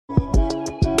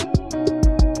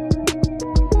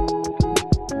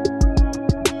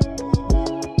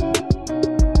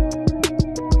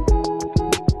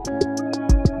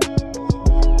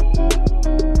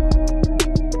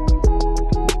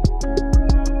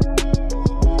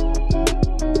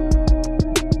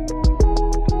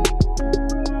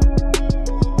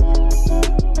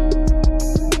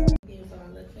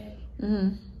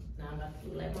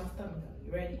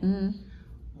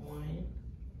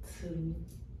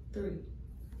3.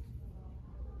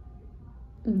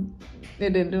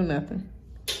 It didn't do nothing.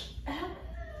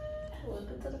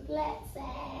 Welcome to the flat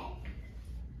side.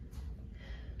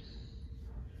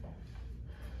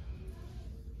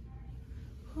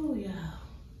 Oh, y'all.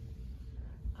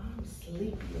 I'm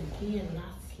sleepy again, and I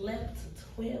slept to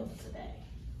 12 today.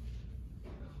 I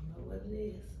don't know what it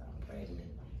is. I'm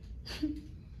pregnant.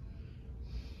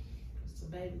 It's a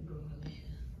baby growing in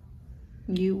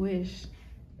here. You wish.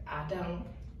 I don't.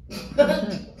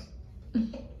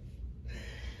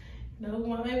 Know who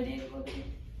my baby daddy will be?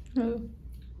 Who?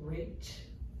 Rich.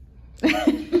 If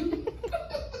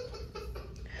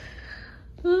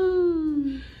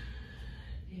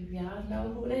y'all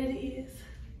know who that is,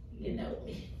 you know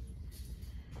me.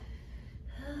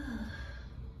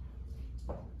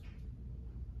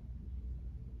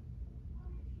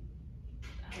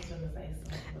 I was gonna say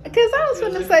something. Because I was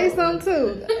gonna say something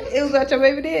too. It was about your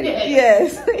baby daddy?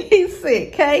 Yes. He's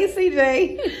sick. K,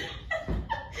 CJ.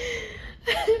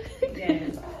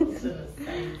 Yes, I was gonna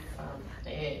say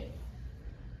something.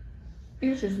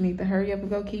 You just need to hurry up and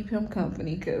go keep him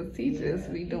company because he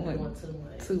just be doing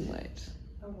too much.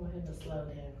 I want him to slow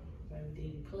down. Baby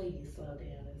daddy, please slow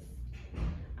down.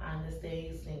 I understand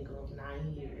you're single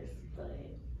 9 years, but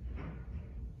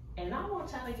and I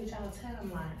want y'all to get y'all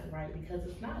timeline right because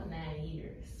it's not 9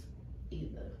 years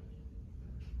either.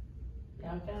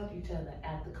 Y'all found each other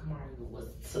after Kamari was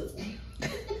 2.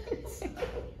 So,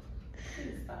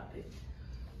 please stop it.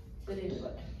 But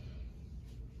anyway,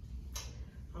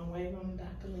 I'm waiting on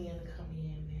Dr. Lynn to come in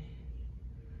and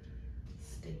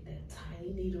stick that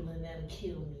tiny needle in there to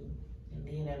kill me. And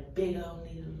then that big old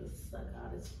needle to suck all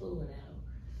this fluid out.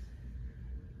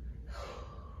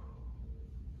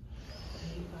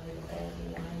 He probably the bad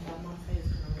thing I ain't got my face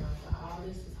coming off, but all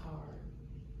this is hard.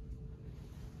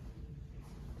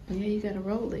 Yeah, you gotta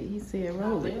roll it. He said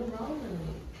roll it. I've been rolling it.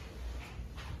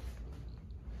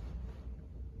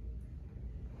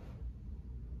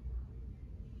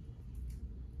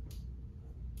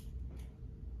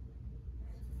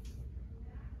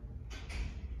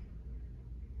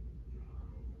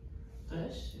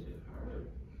 That shit hurt.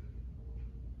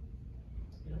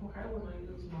 It don't hurt when I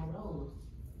use my rollers.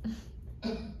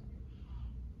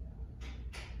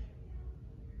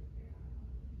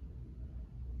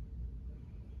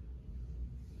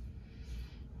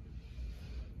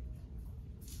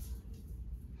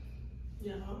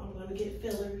 Yeah, I'm gonna get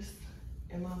fillers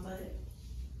in my butt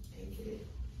and get it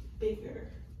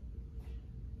bigger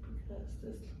because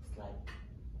this looks like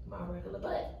my regular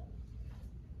butt.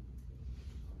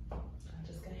 I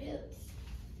just got hips.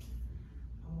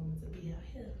 I want it to be out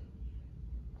here.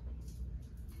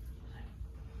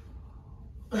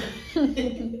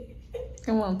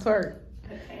 Come on, twerk.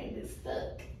 Okay, it's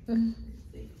stuck.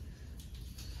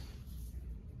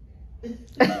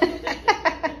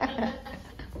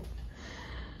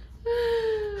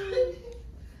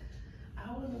 I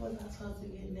wonder was I supposed to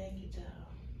get naked, y'all.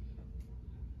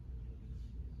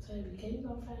 Tavie, can you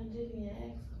go find Jenny and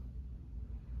ask her?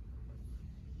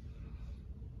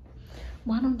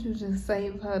 Why don't you just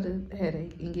save her the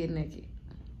headache and get naked?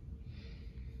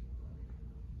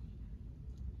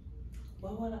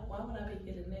 Why would I be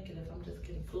getting naked if I'm just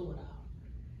getting fluid off?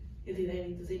 Is it that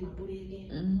need to see my booty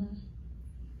again?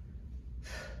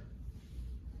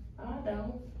 I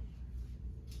don't.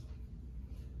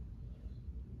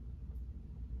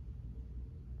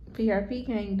 PRP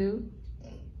can't do.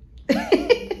 I'm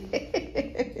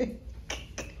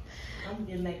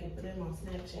getting naked for them on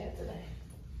Snapchat today.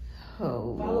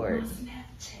 Oh, Follow Lord. my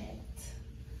Snapchat.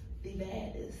 The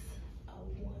baddest. Oh,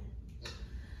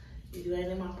 if you ain't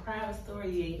in my private story,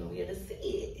 you ain't gonna be able to see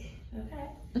it. Okay?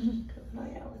 Because I know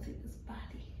y'all want to see this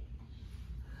body.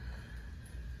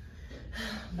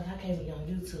 But I can't be on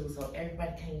YouTube, so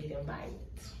everybody can't get invited.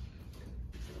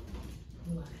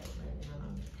 I'm like,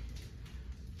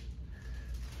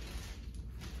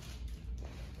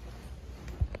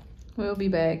 We'll be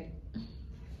back.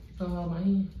 oh, my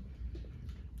hand.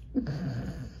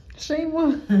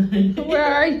 Shima, where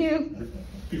are you?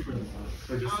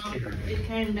 It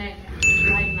came back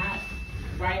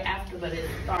right after, but it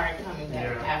started coming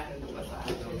back after the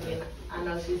massage. And then I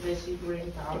know she said she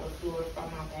brings all the fluid from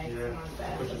my back to my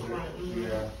side.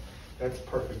 Yeah, that's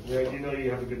perfect. Yeah, you know you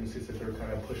have a good masseuse if they're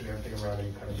kind of pushing everything around and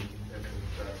you kind of making everything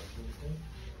back.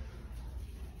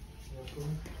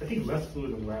 I think less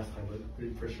fluid than last time, but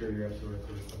for sure you're absolutely right.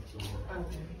 There's some fluid.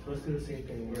 Okay. So let's do the same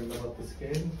thing. We're gonna level up the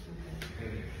skin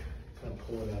and kind of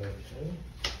pull it out. Okay.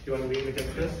 You want to lean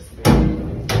against this?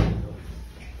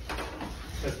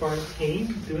 As far as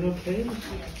pain, doing okay?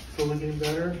 Slowly getting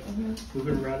better?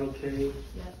 Moving around okay?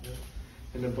 Yep.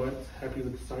 And the butt, happy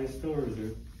with the size still, or is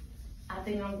it? I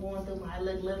think I'm going through my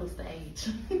little stage.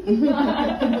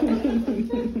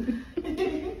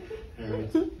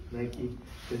 Alright, Nike.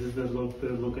 This is the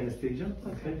local anesthesia.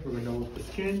 Okay, we're gonna look the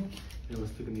skin and we'll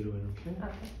stick a needle in, okay?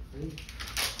 Okay. Ready?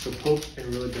 So poke and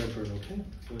really bad burn, okay?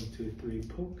 1, 2, 3,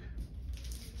 poke.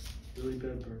 Really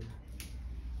bad burn.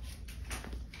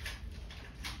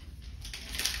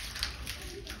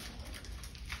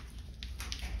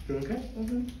 Doing okay?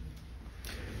 Mm-hmm.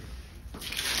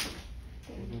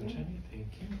 Thank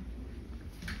you.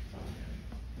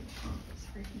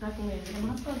 Dr. Liz, am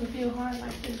I supposed to feel hard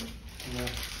like this? Yeah,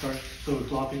 so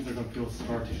a lot of things are going to feel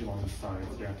scar tissue on the sides,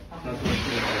 yeah. That's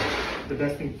what the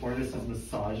best thing for this is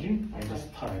massaging and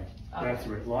just tying. That's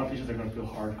right. A lot of patients are going to feel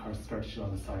hard scar tissue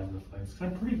on the sides of the legs.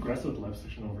 I'm pretty aggressive with left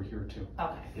section over here too.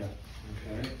 Okay. Yeah,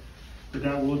 okay. But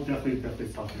that will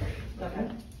definitely soften up. Okay.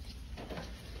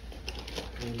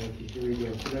 And here we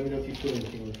go. So let me know if you feel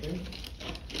anything, okay?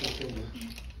 Okay.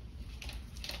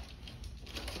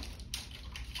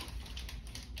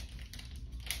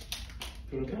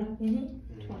 Feel okay?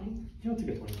 Mm-hmm. 20. Yeah, let's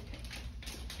get 20.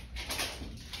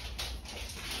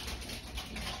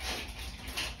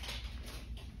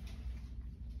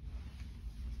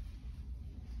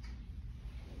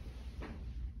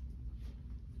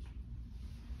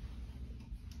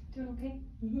 Doing okay?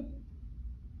 Mm-hmm.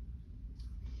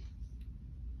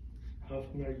 How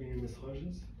often are you getting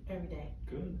massages? Every day.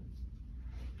 Good.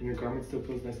 And your garment still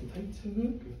feels nice and tight?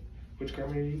 Mm-hmm. Good. Which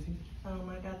garment are you using? I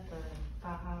got the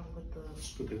thigh with the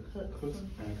hooks.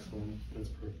 Excellent. That's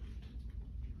perfect.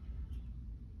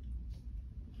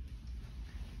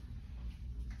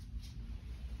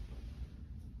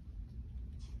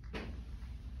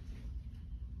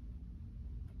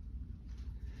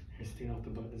 You're staying off the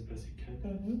button as best you can.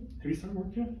 Mm-hmm. Have you started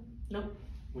work yet? Nope.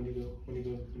 When you plan to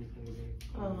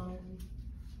go?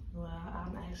 Well,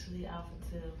 I'm actually out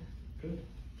until Good.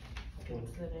 I can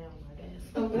sit down, I guess.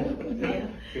 Oh, good. Yeah.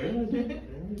 Good.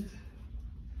 Alright.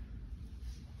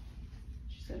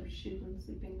 She said she's been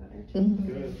sleeping better too. Mm-hmm.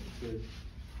 Good. Good.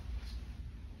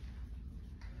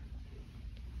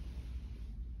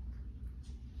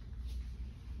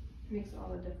 Makes all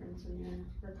the difference in your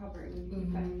recovery when you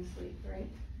Mhm. finally sleep, right?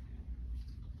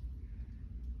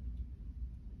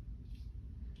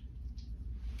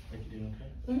 Like you doing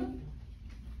okay? Mm-hmm.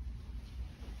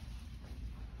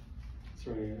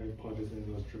 Sorry, I apologize.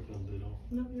 I was dripping a little.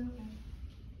 No, you're okay.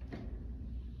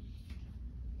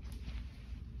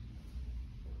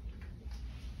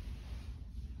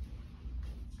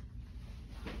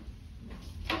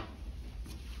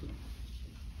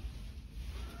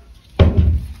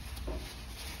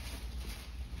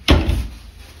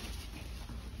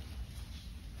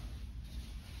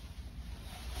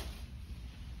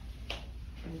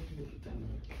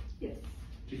 Yes.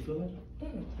 Do you feel that?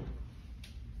 Mm-hmm.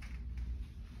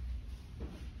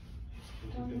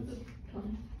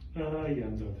 Yeah,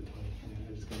 I'm done with the 20. Yeah,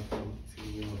 I just gotta see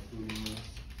a little more fluid in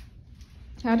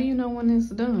this. How do you know when it's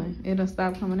done? It'll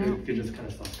stop coming out? It just kind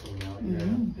of stops coming out, yeah.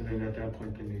 Mhm. And then at that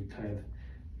point, then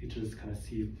you just kind of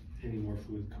see if any more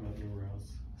fluid come out anywhere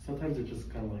else. Sometimes it just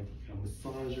kind of like, you know,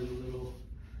 massage it a little,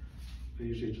 but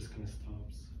usually it just kind of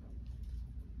stops.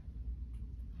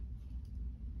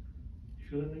 You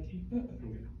feel that, Nikki? Mm-mm.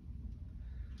 Okay.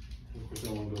 And of course, I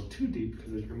don't want to go too deep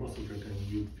because if your muscles are done,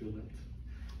 you feel that.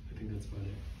 I think that's about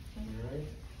it. Alright.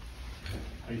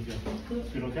 How you feel?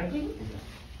 Feel okay? Okay.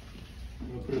 I'm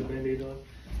gonna put a band-aid on.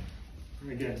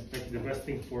 Again, like the best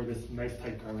thing for this nice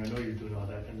tight garment, I know you're doing all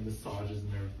that and massages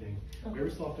and everything. Okay.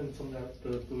 Every so often some of that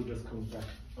the fluid just comes back.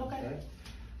 Okay.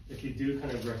 If you do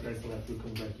kind of recognize some of that fluid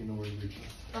comes back, you know where to reach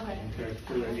us. Okay. Okay.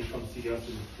 For that you come see us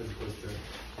as opposed to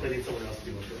letting someone else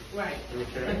deal with it. Right.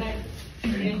 Okay. Okay.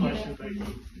 Any questions?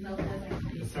 No,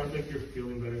 that's It sounds like you're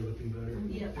feeling better, looking better.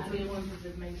 yeah, I did want to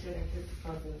just make sure that this is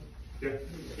something. Yeah.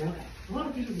 Yeah. A lot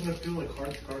of patients are gonna feel like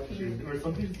hard scar tissue, or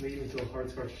some patients may even feel hard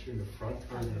scar tissue in the front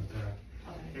or in the back.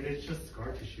 Okay. And it's just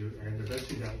scar tissue, and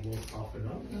eventually that will soften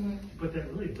up. Mm-hmm. But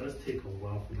that really does take a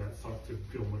while for that soft to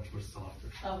feel much more softer.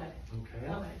 Okay.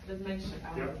 Okay? Okay. Just make sure.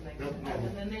 I Yep. want to make Nope, sure. no. Other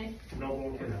than that, No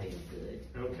more for now. everything's good.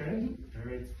 Okay?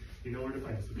 All right. You know where to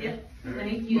find us, okay? Yep. All right.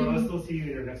 Thank you. Well, I'll still see you in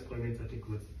your next appointment. I think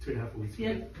it's 2.5 weeks. from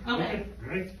Yep. now. Okay. All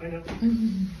right. Bye now.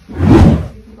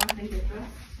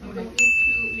 You don't need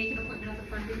to make an appointment at the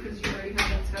front because you already have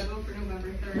that scheduled for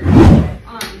November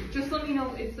 3rd. Just let me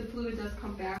know if the fluid does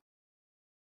come back.